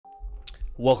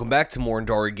Welcome back to more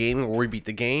Indari Gaming, where we beat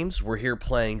the games. We're here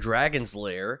playing Dragon's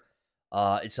Lair.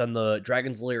 It's on the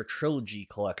Dragon's Lair Trilogy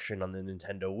collection on the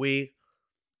Nintendo Wii.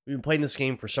 We've been playing this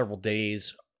game for several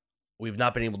days. We've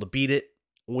not been able to beat it.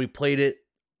 When we played it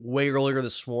way earlier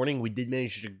this morning, we did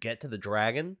manage to get to the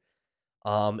dragon.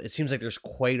 It seems like there's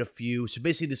quite a few. So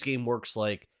basically this game works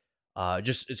like,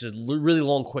 it's a really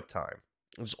long quick time.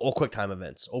 It's all quick time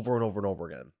events over and over and over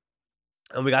again.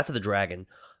 And we got to the dragon.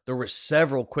 There were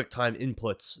several QuickTime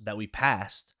inputs that we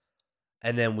passed,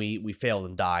 and then we failed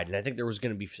and died. And I think there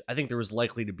was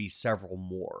likely to be several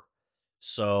more.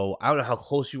 So I don't know how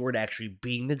close we were to actually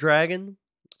beating the dragon.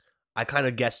 I kind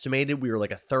of guesstimated we were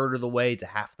like a third of the way to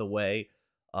half the way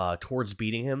towards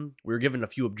beating him. We were given a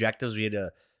few objectives. We had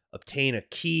to obtain a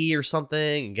key or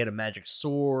something and get a magic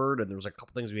sword, and there was a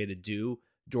couple things we had to do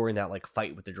during that like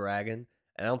fight with the dragon.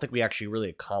 And I don't think we actually really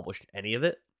accomplished any of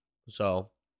it.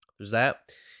 So there's that.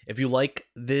 If you like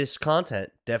this content,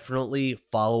 definitely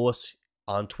follow us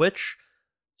on Twitch,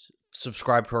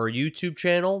 subscribe to our YouTube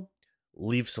channel,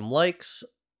 leave some likes,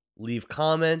 leave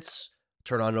comments,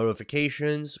 turn on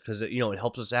notifications, because it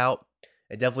helps us out.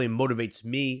 It definitely motivates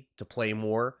me to play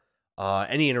more.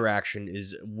 Any interaction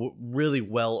is really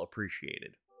well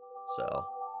appreciated. So,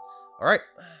 all right,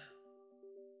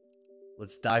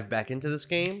 let's dive back into this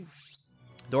game.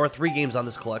 There are 3 games on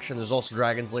this collection. There's also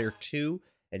Dragon's Lair 2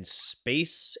 and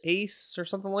Space Ace or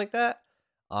something like that.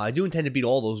 I do intend to beat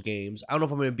all those games. I don't know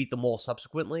if I'm going to beat them all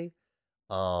subsequently.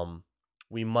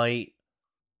 We might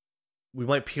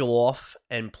peel off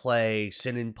and play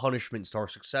Sin and Punishment Star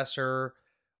Successor,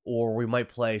 or we might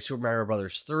play Super Mario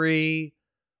Brothers 3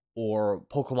 or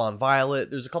Pokemon Violet.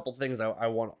 There's a couple things I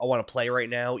want to play right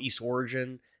now. East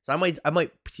Origin. So I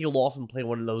might peel off and play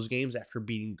one of those games after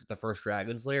beating the first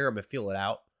Dragon's Lair. I'm going to feel it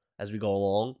out as we go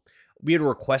along. We had a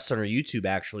request on our YouTube,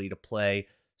 actually, to play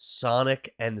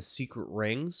Sonic and the Secret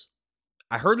Rings.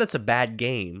 I heard that's a bad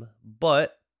game,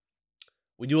 but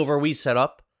we do have our Wii set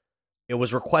up. It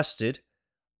was requested.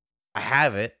 I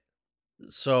have it.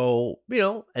 So,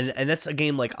 and that's a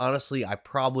game, like, honestly, I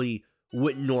probably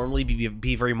wouldn't normally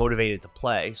be very motivated to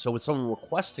play. So with someone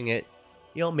requesting it,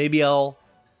 maybe I'll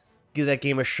give that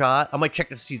game a shot. I might check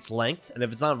to see its length, and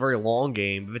if it's not a very long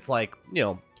game, if it's like,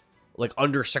 like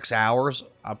under 6 hours,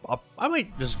 I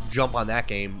might just jump on that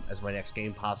game as my next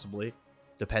game, possibly,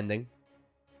 depending.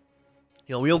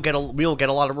 We don't get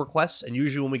a lot of requests, and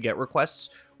usually when we get requests,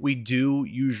 we do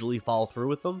usually follow through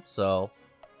with them. So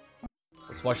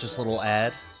let's watch this little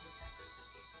ad.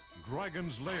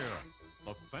 Dragon's Lair,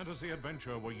 a fantasy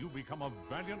adventure where you become a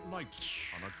valiant knight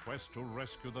on a quest to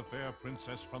rescue the fair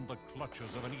princess from the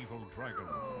clutches of an evil dragon.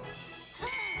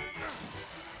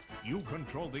 You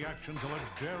control the actions of a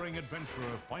daring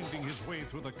adventurer finding his way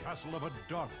through the castle of a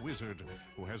dark wizard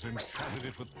who has enchanted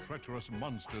it with treacherous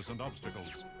monsters and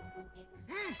obstacles.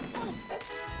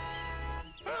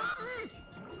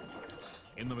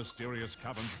 In the mysterious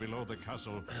caverns below the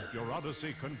castle, your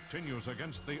odyssey continues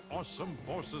against the awesome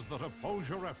forces that oppose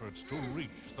your efforts to reach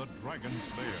the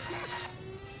Dragon's Lair.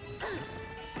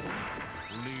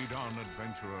 Lead on,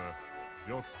 adventurer.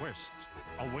 Your quest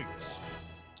awaits.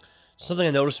 Something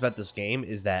I noticed about this game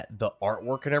is that the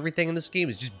artwork and everything in this game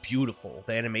is just beautiful.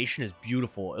 The animation is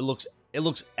beautiful. It looks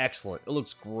excellent. It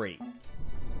looks great.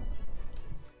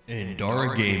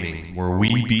 Indari Gaming, where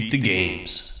we beat the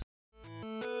games.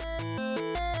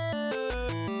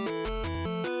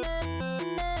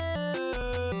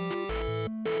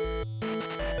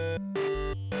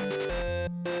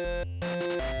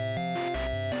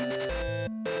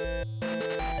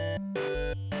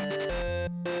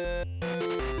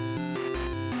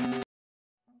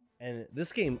 And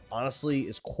this game, honestly,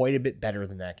 is quite a bit better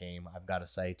than that game, I've got to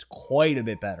say. It's quite a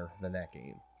bit better than that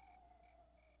game.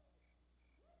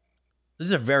 This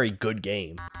is a very good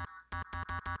game.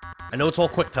 I know it's all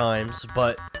quick times,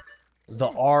 but the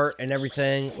art and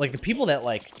everything, like the people that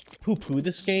like poo-poo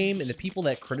this game and the people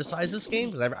that criticize this game,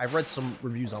 because I've read some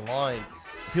reviews online,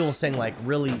 people saying like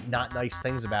really not nice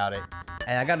things about it,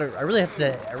 and I really have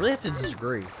to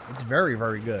disagree. It's very,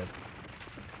 very good.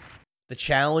 The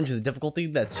challenge and the difficulty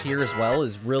that's here as well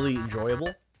is really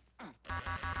enjoyable.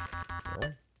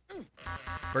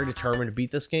 Very determined to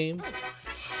beat this game.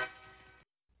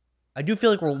 I do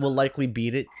feel like we'll likely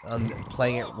beat it on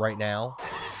playing it right now.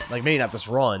 Like, maybe not this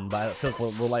run, but I feel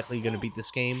like we're likely going to beat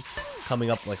this game coming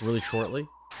up, like, really shortly.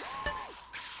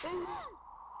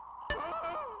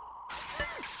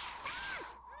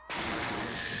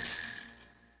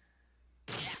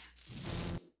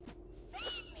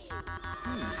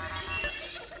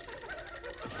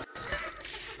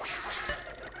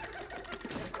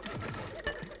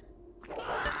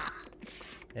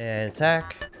 And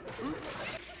attack.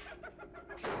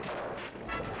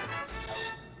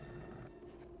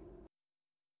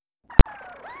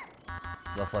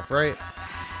 Left, left, right.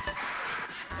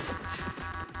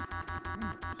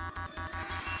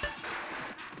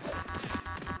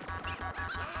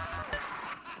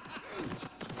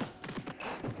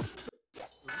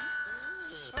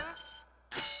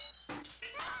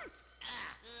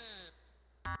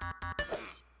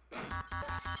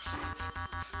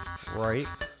 Right.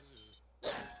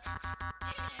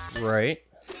 Right.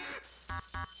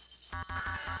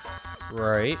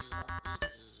 Right.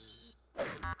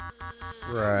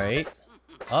 Right.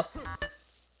 Up.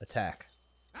 Attack.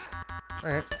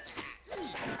 Alright.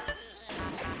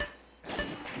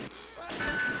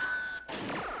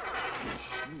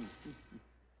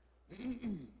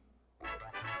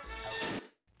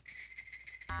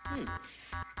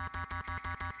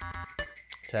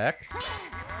 Attack.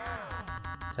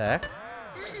 Attack.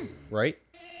 Right.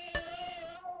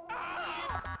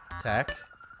 Attack.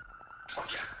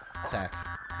 Attack.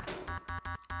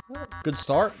 Good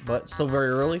start, but still very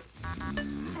early.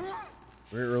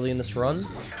 Very early in this run.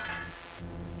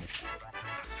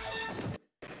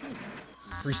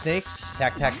 3 snakes.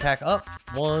 Tack, tack, tack. Up.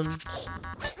 1,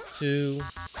 2,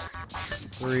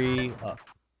 3. Up.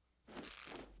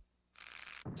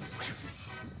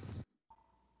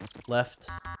 Left.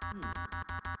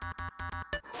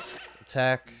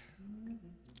 Attack.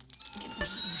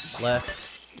 Left.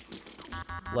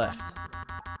 Left.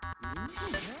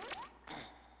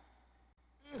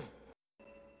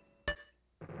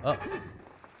 Up.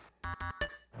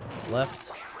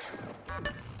 Left.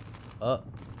 Up.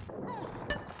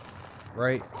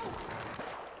 Right.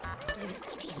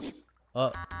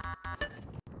 Up.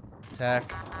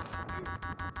 Attack.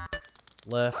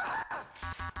 Left.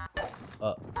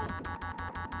 Up.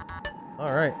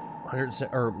 Alright. 100,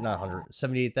 or not 100,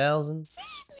 78,000.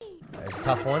 It's a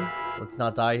tough one. Let's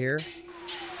not die here.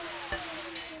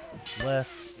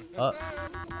 Left. Up.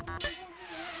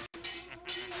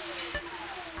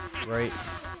 Right.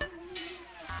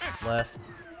 Left.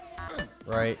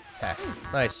 Right. Attack.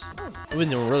 Nice. We've been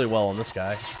doing really well on this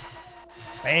guy.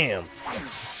 Bam!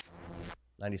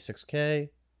 96k.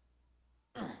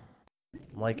 I'm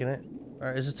liking it.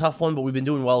 Alright, it's a tough one, but we've been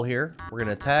doing well here. We're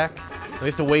gonna attack. We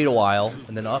have to wait a while,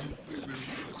 and then up.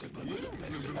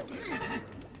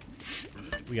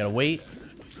 We gotta wait.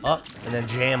 Up, and then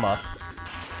jam up.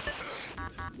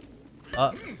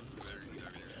 Up.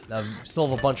 Now, we still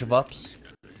have a bunch of ups.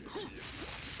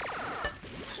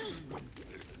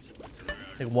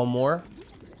 Take one more.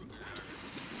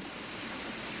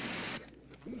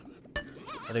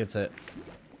 I think it's it.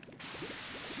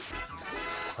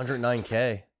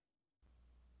 109k.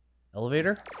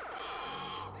 Elevator?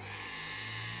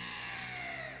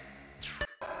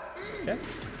 Okay.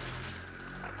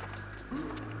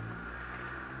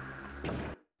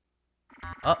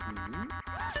 Up.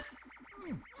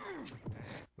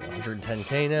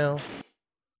 110k now.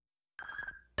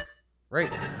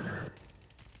 Right.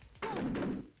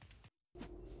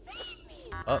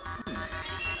 Up.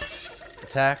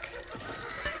 Attack.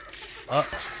 Up.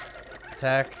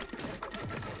 Attack.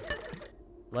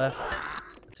 Left.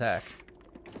 Attack.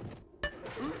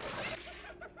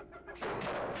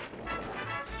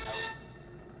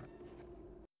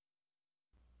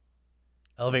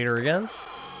 Elevator again.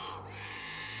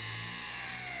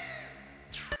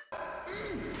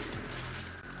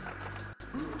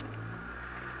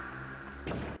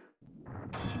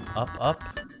 Up, up.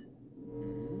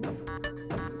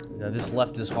 Now this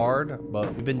left is hard,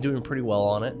 but we've been doing pretty well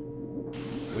on it.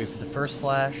 Wait for the first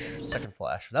flash, second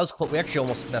flash. That was close. We actually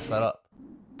almost messed that up.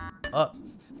 Up,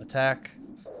 attack,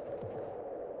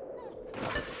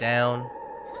 down,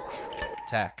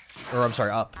 attack. Or I'm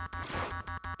sorry, up.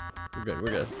 We're good, we're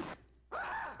good.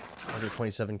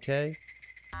 127k.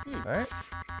 Alright.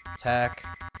 Attack.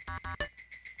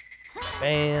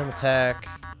 Bam, attack.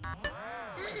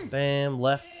 Bam,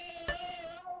 left.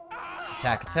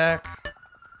 Attack, attack.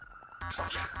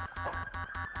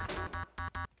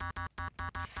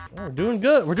 Oh, we're doing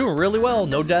good. We're doing really well.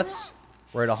 No deaths.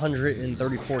 We're at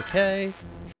 134k.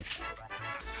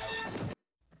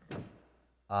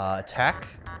 Attack.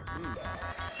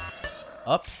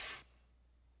 Up.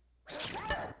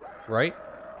 Right.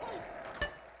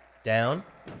 Down.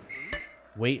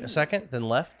 Wait a second, then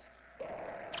left.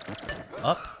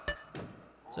 Up.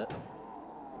 That's it.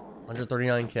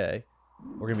 139k.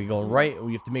 We're gonna be going right.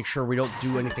 We have to make sure we don't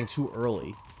do anything too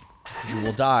early, because you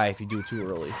will die if you do it too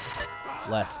early.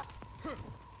 Left.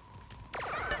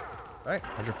 Alright,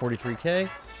 143k.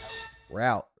 We're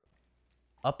out.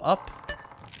 Up, up.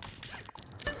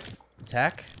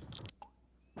 Attack.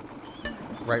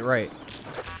 Right, right.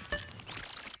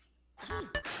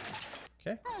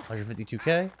 Okay,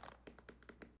 152k.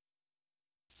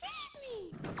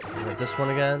 Got this one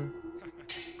again.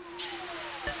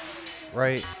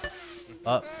 Right.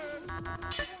 Up.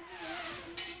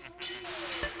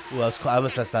 Ooh, that was I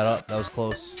almost messed that up. That was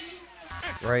close.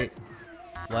 Right.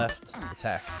 Left.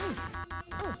 Attack.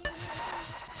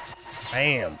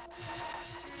 Bam.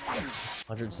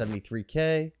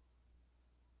 173k.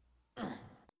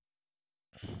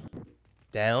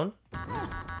 Down.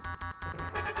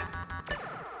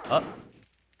 Up.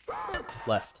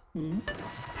 Left.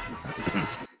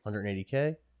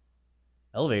 180k.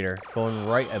 Elevator. Going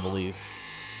right, I believe.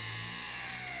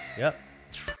 Yep.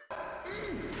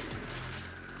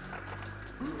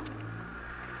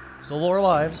 Still lower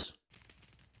lives.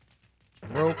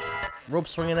 Rope. Rope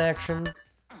swinging action.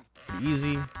 Pretty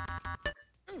easy.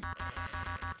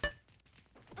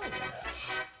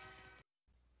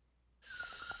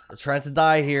 Let's try not to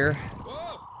die here.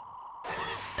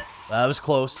 That was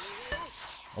close.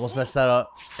 Almost messed that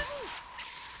up.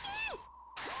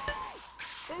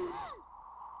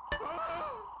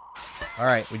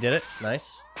 Alright, we did it.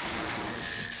 Nice.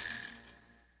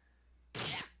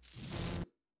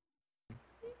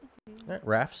 Alright,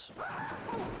 rafts.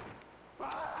 We'll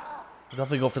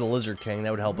definitely go for the Lizard King.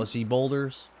 That would help us.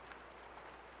 Boulders.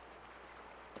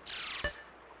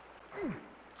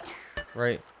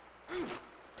 Right.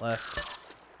 Left.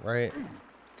 Right.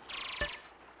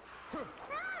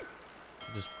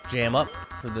 Just jam up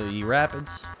for the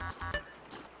rapids.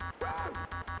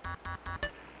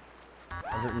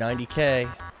 190k.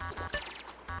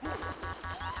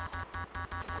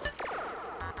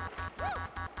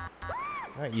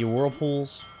 Alright, you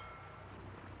whirlpools.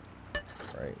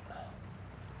 Right.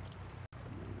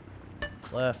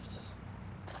 Left.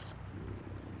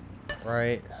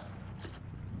 Right.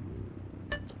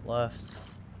 Left.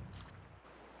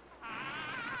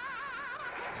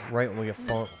 Right when we get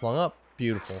flung up.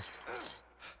 Beautiful.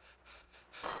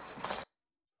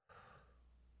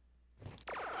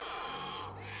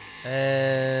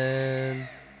 And...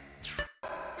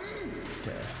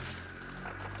 okay.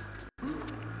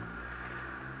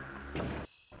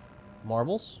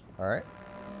 Marbles. Alright.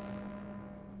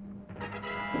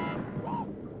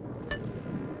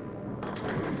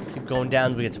 Keep going down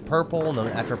until we get to purple, and then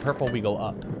after purple we go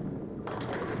up.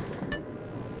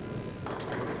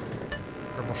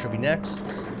 Purple should be next.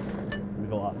 We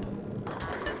go up.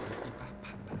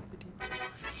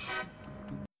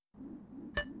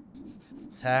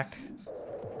 Attack.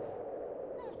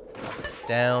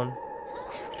 Down.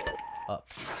 Up.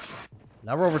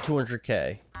 Now we're over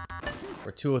 200k.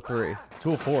 We're 203.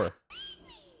 204.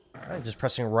 Alright, just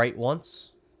pressing right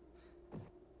once.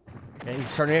 And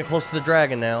starting to get close to the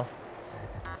dragon now.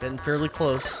 Getting fairly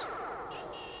close.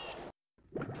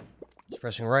 Just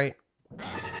pressing right.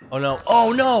 Oh no.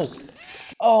 Oh no!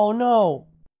 Oh no!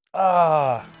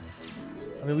 Ah.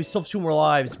 I mean, we still have 2 more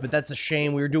lives, but that's a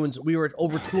shame. We were at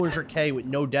over 200k with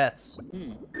no deaths.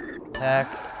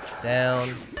 Attack.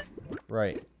 Down.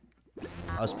 Right.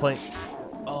 I was playing...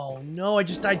 oh no, I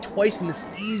just died twice in this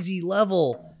easy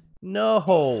level.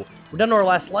 No. We're down to our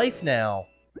last life now.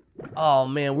 Oh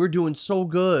man, we're doing so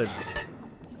good.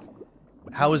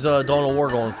 How is Dawn of War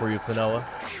going for you, Klonoa?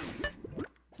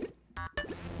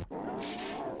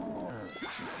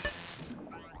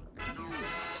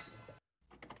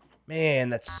 Man,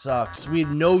 that sucks. We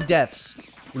had no deaths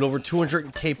with over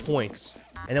 200k points.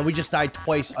 And then we just died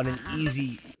twice on an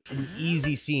easy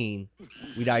scene.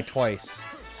 We died twice.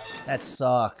 That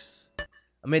sucks.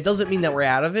 I mean, it doesn't mean that we're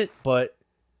out of it, but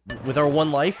with our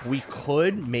 1 life, we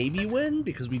could maybe win,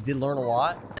 because we did learn a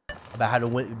lot about how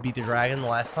to beat the dragon the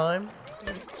last time.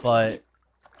 But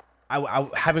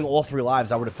having all 3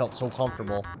 lives, I would have felt so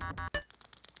comfortable.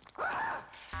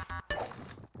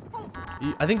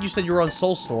 I think you said you were on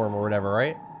Soulstorm or whatever,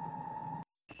 right?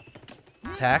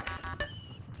 Attack.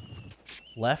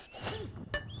 Left.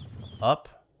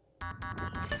 Up.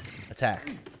 Attack.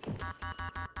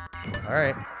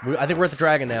 Alright. I think we're at the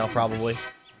dragon now, probably.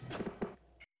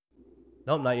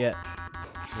 Nope, not yet.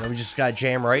 You know, we just gotta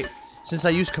jam right. Since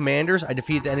I use commanders, I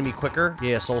defeat the enemy quicker.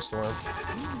 Yeah, Soulstorm.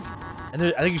 And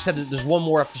I think you said that there's 1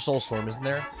 more after Soulstorm, isn't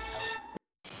there?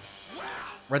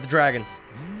 We're at the dragon.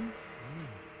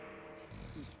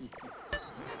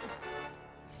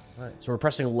 Alright, so we're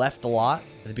pressing left a lot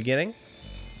at the beginning.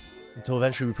 Until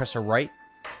eventually we press a right.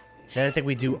 Then I think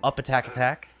we do up, attack,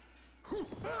 attack.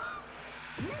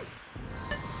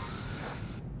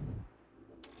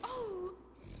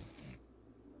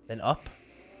 Then up.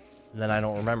 And then I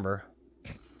don't remember.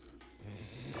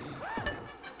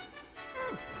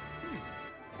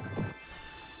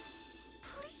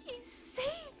 Please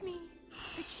save me.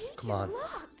 The cage Come on. is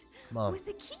locked. Come on. With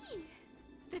a key.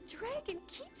 The dragon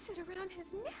keeps it around his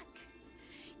neck.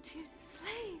 To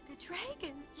slay the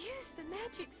dragon, use the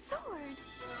magic sword.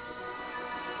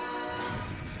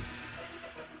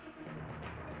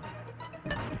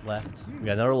 Left. We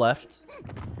got another left.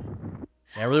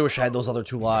 I really wish I had those other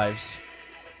 2 lives.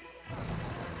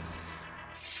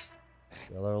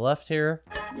 Another left here.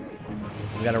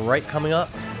 We got a right coming up.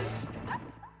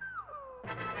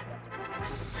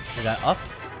 We got up.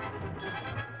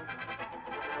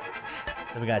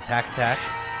 Then we got attack.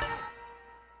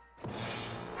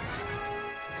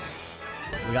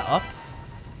 We got up.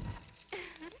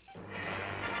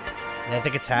 And I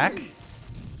think attack.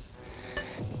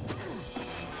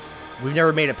 We've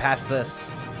never made it past this.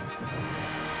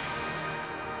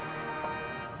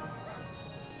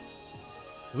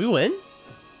 Did we win?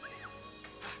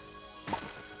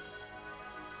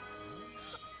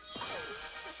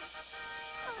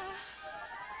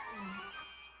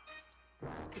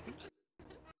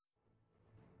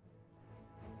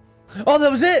 Oh,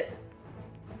 that was it!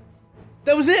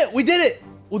 That was it! We did it!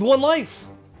 With 1 life!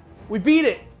 We beat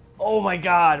it! Oh my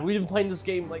god, we've been playing this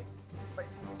game like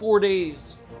 4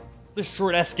 days. This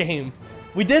short-ass game.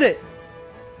 We did it!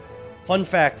 Fun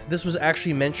fact, this was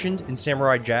actually mentioned in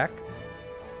Samurai Jack.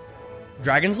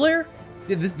 Dragon's Lair?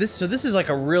 So this is like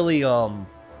a really,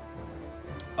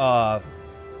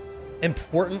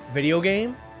 important video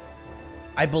game.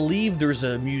 I believe there's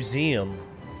a museum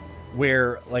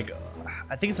where, like,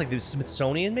 I think it's like the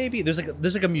Smithsonian, maybe? There's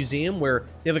like a museum where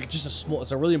they have like just a small,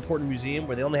 it's a really important museum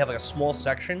where they only have like a small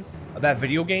section about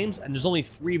video games, and there's only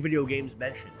 3 video games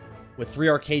mentioned with 3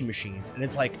 arcade machines, and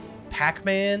it's like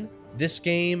Pac-Man, this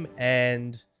game,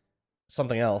 and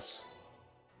something else.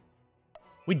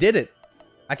 We did it.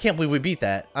 I can't believe we beat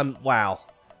that. Wow.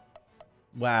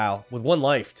 Wow. With 1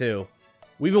 life, too.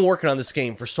 We've been working on this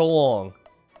game for so long.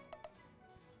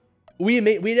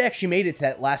 We'd actually made it to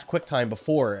that last quick time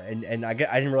before, and I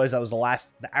didn't realize that was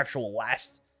the actual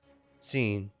last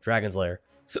scene, Dragon's Lair.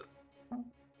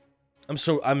 I'm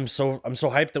so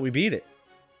hyped that we beat it.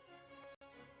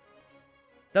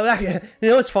 You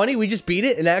know what's funny? We just beat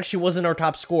it, and that actually wasn't our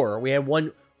top score. We had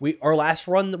our last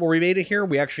run where we made it here.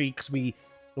 Because we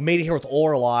made it here with all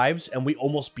our lives, and we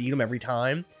almost beat them every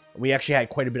time. We actually had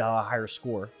quite a bit of a higher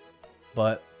score,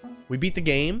 but we beat the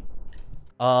game.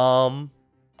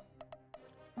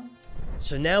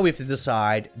 So now we have to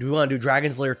decide, do we want to do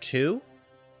Dragon's Lair 2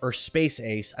 or Space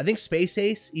Ace? I think Space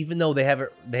Ace, even though they have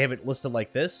it listed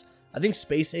like this, I think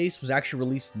Space Ace was actually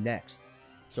released next.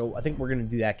 So I think we're going to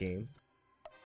do that game.